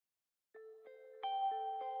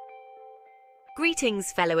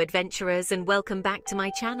Greetings, fellow adventurers, and welcome back to my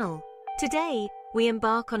channel. Today, we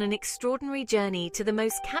embark on an extraordinary journey to the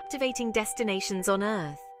most captivating destinations on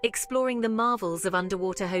Earth, exploring the marvels of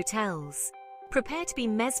underwater hotels. Prepare to be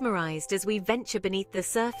mesmerized as we venture beneath the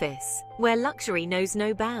surface, where luxury knows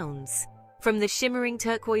no bounds. From the shimmering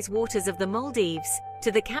turquoise waters of the Maldives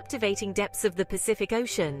to the captivating depths of the Pacific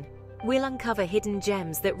Ocean, we'll uncover hidden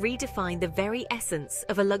gems that redefine the very essence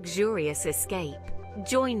of a luxurious escape.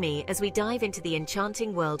 Join me as we dive into the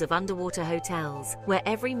enchanting world of underwater hotels, where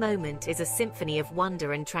every moment is a symphony of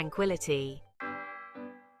wonder and tranquility.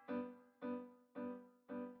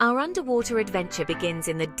 Our underwater adventure begins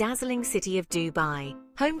in the dazzling city of Dubai,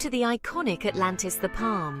 home to the iconic Atlantis the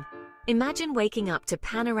Palm. Imagine waking up to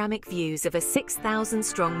panoramic views of a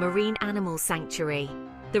 6,000-strong marine animal sanctuary.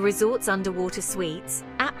 The resort's underwater suites,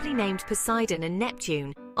 aptly named Poseidon and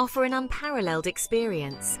Neptune, offer an unparalleled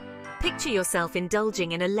experience. Picture yourself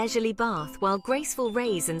indulging in a leisurely bath while graceful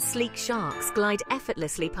rays and sleek sharks glide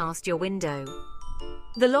effortlessly past your window.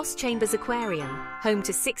 The Lost Chambers Aquarium, home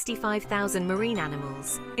to 65,000 marine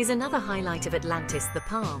animals, is another highlight of Atlantis the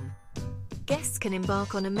Palm. Guests can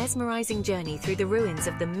embark on a mesmerizing journey through the ruins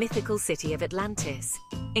of the mythical city of Atlantis,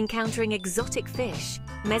 encountering exotic fish,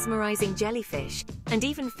 mesmerizing jellyfish, and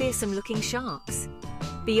even fearsome-looking sharks.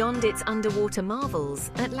 Beyond its underwater marvels,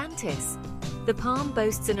 Atlantis, the Palm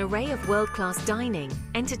boasts an array of world-class dining,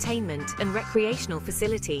 entertainment, and recreational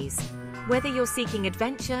facilities. Whether you're seeking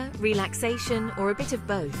adventure, relaxation, or a bit of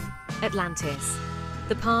both, Atlantis,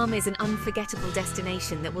 the Palm is an unforgettable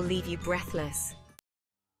destination that will leave you breathless.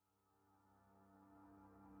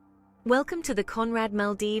 Welcome to the Conrad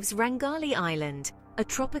Maldives Rangali Island, a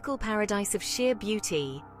tropical paradise of sheer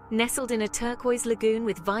beauty. Nestled in a turquoise lagoon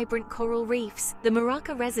with vibrant coral reefs, the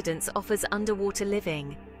Muraka residence offers underwater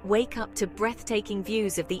living. Wake up to breathtaking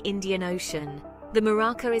views of the Indian Ocean. The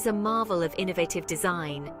Muraka is a marvel of innovative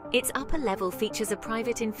design. Its upper level features a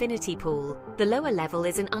private infinity pool. The lower level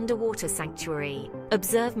is an underwater sanctuary.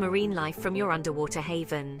 Observe marine life from your underwater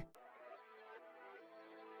haven.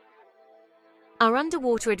 Our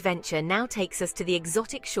underwater adventure now takes us to the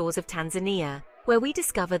exotic shores of Tanzania, where we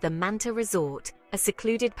discover the Manta Resort, a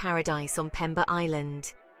secluded paradise on Pemba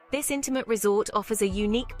Island. This intimate resort offers a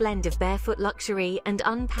unique blend of barefoot luxury and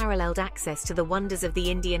unparalleled access to the wonders of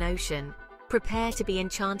the Indian Ocean. Prepare to be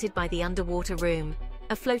enchanted by the underwater room,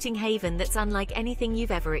 a floating haven that's unlike anything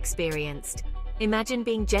you've ever experienced. Imagine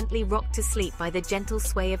being gently rocked to sleep by the gentle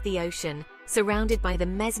sway of the ocean, surrounded by the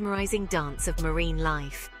mesmerizing dance of marine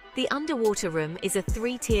life. The underwater room is a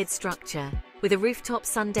three-tiered structure, with a rooftop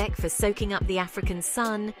sun deck for soaking up the African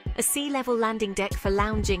sun, a sea-level landing deck for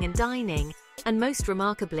lounging and dining, and most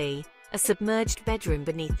remarkably, a submerged bedroom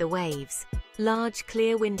beneath the waves. Large,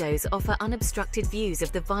 clear windows offer unobstructed views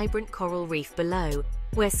of the vibrant coral reef below,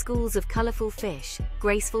 where schools of colorful fish,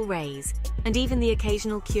 graceful rays, and even the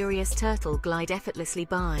occasional curious turtle glide effortlessly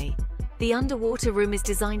by. The underwater room is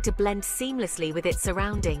designed to blend seamlessly with its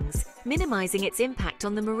surroundings, minimizing its impact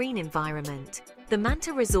on the marine environment. The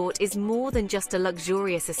Manta Resort is more than just a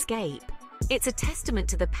luxurious escape. It's a testament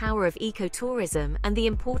to the power of ecotourism and the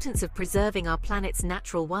importance of preserving our planet's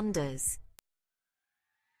natural wonders.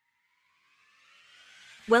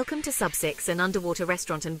 Welcome to Sub 6, an underwater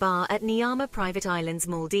restaurant and bar at Nyama Private Islands,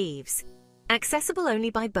 Maldives. Accessible only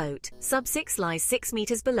by boat, Sub 6 lies 6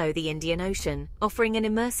 meters below the Indian Ocean, offering an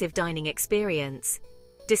immersive dining experience.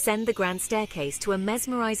 Descend the grand staircase to a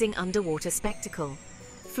mesmerizing underwater spectacle.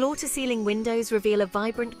 Floor-to-ceiling windows reveal a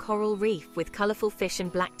vibrant coral reef with colorful fish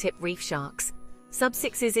and black-tip reef sharks. Sub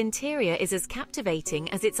 6's interior is as captivating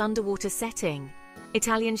as its underwater setting.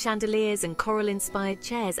 Italian chandeliers and coral-inspired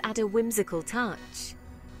chairs add a whimsical touch.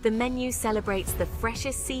 The menu celebrates the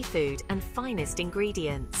freshest seafood and finest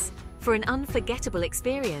ingredients. For an unforgettable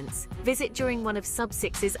experience, visit during one of Sub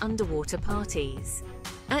 6's underwater parties.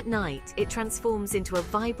 At night, it transforms into a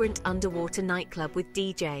vibrant underwater nightclub with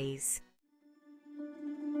DJs.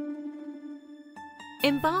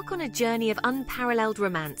 Embark on a journey of unparalleled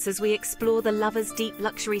romance as we explore the Lover's Deep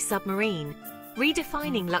Luxury Submarine,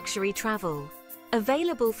 redefining luxury travel.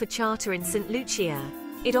 Available for charter in St. Lucia,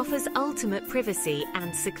 it offers ultimate privacy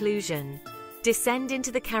and seclusion. Descend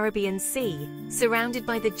into the Caribbean Sea, surrounded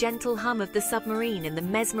by the gentle hum of the submarine and the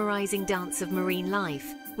mesmerizing dance of marine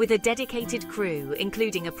life, with a dedicated crew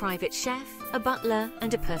including a private chef, a butler,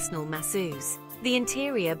 and a personal masseuse. The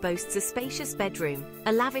interior boasts a spacious bedroom,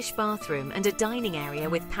 a lavish bathroom, and a dining area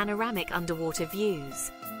with panoramic underwater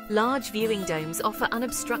views. Large viewing domes offer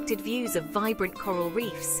unobstructed views of vibrant coral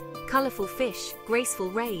reefs, colorful fish, graceful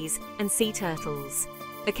rays, and sea turtles.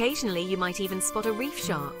 Occasionally, you might even spot a reef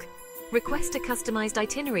shark. Request a customized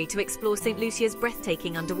itinerary to explore St. Lucia's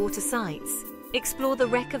breathtaking underwater sights. Explore the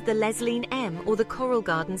wreck of the Lesline M or the coral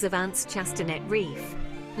gardens of Anse Chastanet Reef.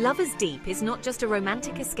 Lover's Deep is not just a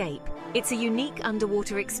romantic escape, it's a unique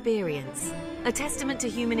underwater experience, a testament to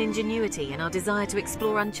human ingenuity and our desire to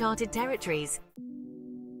explore uncharted territories.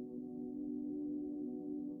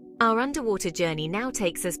 Our underwater journey now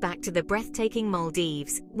takes us back to the breathtaking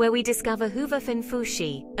Maldives, where we discover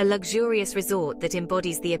Fushi, a luxurious resort that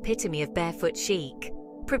embodies the epitome of barefoot chic.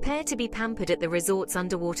 Prepare to be pampered at the resort's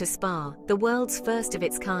underwater spa, the world's first of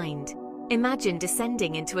its kind. Imagine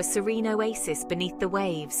descending into a serene oasis beneath the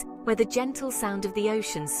waves, where the gentle sound of the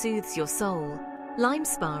ocean soothes your soul. Lime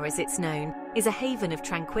Spa, as it's known, is a haven of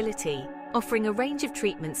tranquility, offering a range of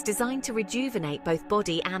treatments designed to rejuvenate both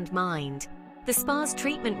body and mind. The spa's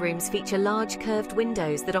treatment rooms feature large curved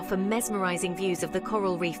windows that offer mesmerizing views of the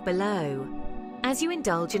coral reef below. As you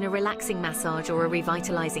indulge in a relaxing massage or a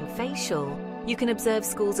revitalizing facial, you can observe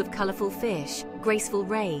schools of colorful fish, graceful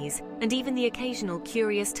rays, and even the occasional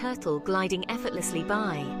curious turtle gliding effortlessly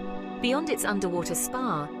by. Beyond its underwater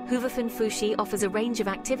spa, Fushi offers a range of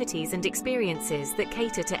activities and experiences that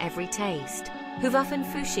cater to every taste.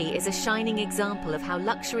 Fushi is a shining example of how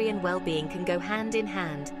luxury and well-being can go hand in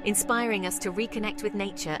hand, inspiring us to reconnect with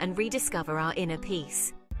nature and rediscover our inner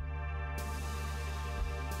peace.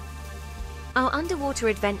 Our underwater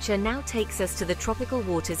adventure now takes us to the tropical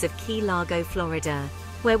waters of Key Largo, Florida,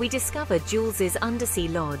 where we discover Jules's Undersea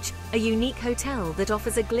Lodge, a unique hotel that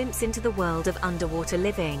offers a glimpse into the world of underwater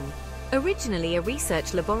living. Originally a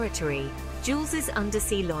research laboratory, Jules's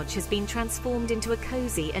Undersea Lodge has been transformed into a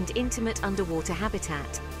cozy and intimate underwater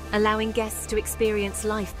habitat, allowing guests to experience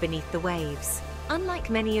life beneath the waves. Unlike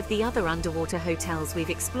many of the other underwater hotels we've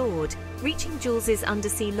explored, reaching Jules's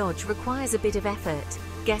Undersea Lodge requires a bit of effort.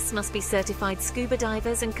 Guests must be certified scuba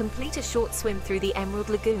divers and complete a short swim through the Emerald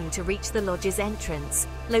Lagoon to reach the lodge's entrance,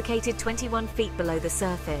 located 21 feet below the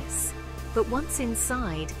surface. But once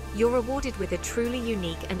inside, you're rewarded with a truly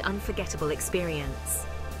unique and unforgettable experience.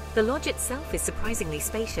 The lodge itself is surprisingly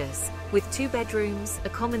spacious, with 2 bedrooms, a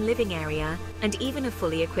common living area, and even a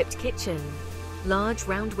fully equipped kitchen. Large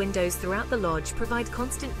round windows throughout the lodge provide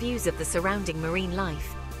constant views of the surrounding marine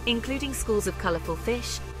life, including schools of colorful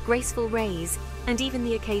fish, graceful rays, and even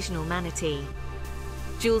the occasional manatee.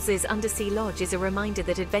 Jules's Undersea Lodge is a reminder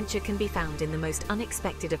that adventure can be found in the most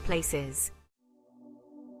unexpected of places.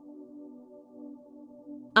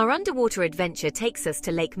 Our underwater adventure takes us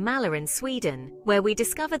to Lake Mälaren, Sweden, where we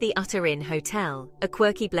discover the Utter Inn Hotel, a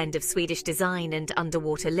quirky blend of Swedish design and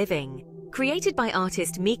underwater living. Created by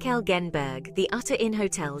artist Mikael Genberg, the Utter Inn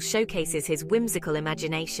Hotel showcases his whimsical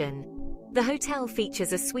imagination. The hotel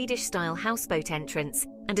features a Swedish-style houseboat entrance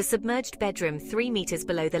and a submerged bedroom 3 meters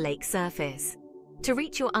below the lake surface. To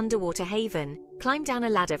reach your underwater haven, climb down a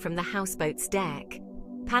ladder from the houseboat's deck.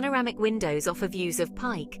 Panoramic windows offer views of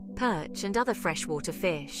pike, perch, and other freshwater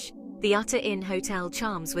fish. The Utter Inn Hotel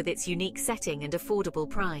charms with its unique setting and affordable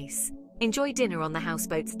price. Enjoy dinner on the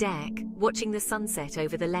houseboat's deck, watching the sunset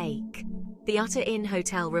over the lake. The Utter Inn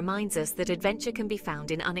Hotel reminds us that adventure can be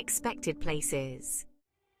found in unexpected places.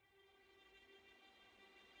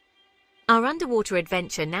 Our underwater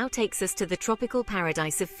adventure now takes us to the tropical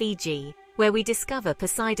paradise of Fiji, where we discover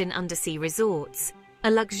Poseidon Undersea Resorts,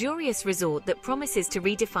 a luxurious resort that promises to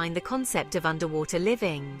redefine the concept of underwater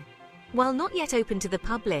living. While not yet open to the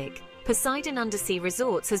public, Poseidon Undersea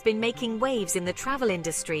Resorts has been making waves in the travel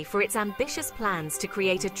industry for its ambitious plans to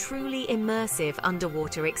create a truly immersive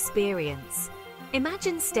underwater experience.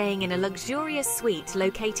 Imagine staying in a luxurious suite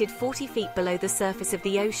located 40 feet below the surface of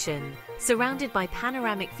the ocean, surrounded by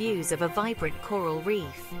panoramic views of a vibrant coral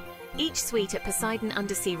reef. Each suite at Poseidon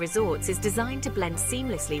Undersea Resorts is designed to blend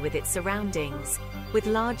seamlessly with its surroundings, with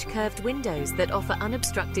large curved windows that offer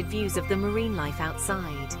unobstructed views of the marine life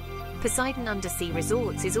outside. Poseidon Undersea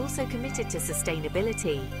Resorts is also committed to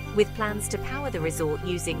sustainability, with plans to power the resort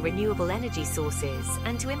using renewable energy sources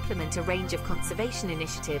and to implement a range of conservation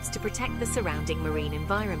initiatives to protect the surrounding marine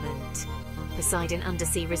environment. Poseidon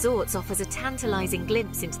Undersea Resorts offers a tantalizing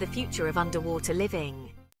glimpse into the future of underwater living.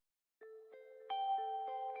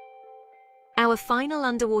 Our final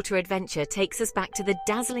underwater adventure takes us back to the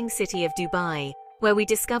dazzling city of Dubai, where we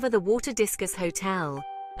discover the Water Discus Hotel,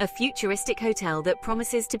 a futuristic hotel that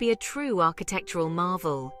promises to be a true architectural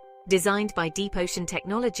marvel. Designed by deep ocean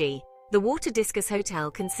technology, the Water Discus Hotel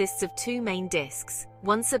consists of 2 main discs,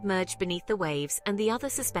 one submerged beneath the waves and the other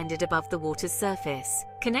suspended above the water's surface,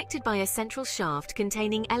 connected by a central shaft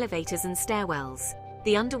containing elevators and stairwells.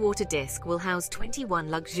 The underwater disc will house 21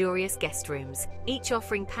 luxurious guest rooms, each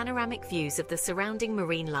offering panoramic views of the surrounding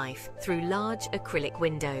marine life through large acrylic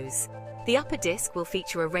windows. The upper disc will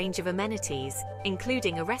feature a range of amenities,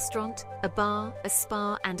 including a restaurant, a bar, a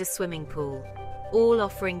spa, and a swimming pool. all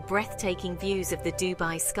offering breathtaking views of the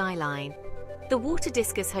Dubai skyline. The Water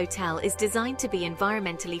Discus Hotel is designed to be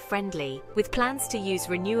environmentally friendly, with plans to use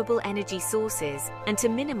renewable energy sources and to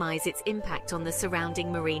minimize its impact on the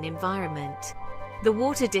surrounding marine environment. The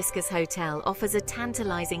Water Discus Hotel offers a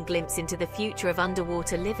tantalizing glimpse into the future of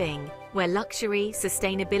underwater living, where luxury,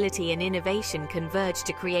 sustainability and innovation converge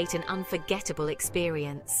to create an unforgettable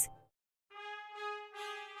experience.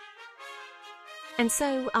 And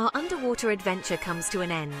so, our underwater adventure comes to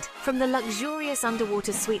an end. From the luxurious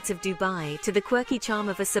underwater suites of Dubai to the quirky charm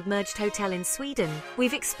of a submerged hotel in Sweden,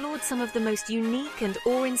 we've explored some of the most unique and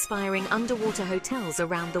awe-inspiring underwater hotels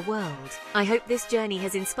around the world. I hope this journey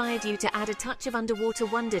has inspired you to add a touch of underwater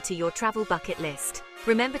wonder to your travel bucket list.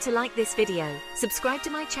 Remember to like this video, subscribe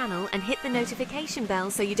to my channel and hit the notification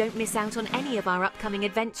bell so you don't miss out on any of our upcoming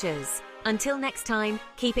adventures. Until next time,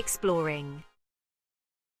 keep exploring.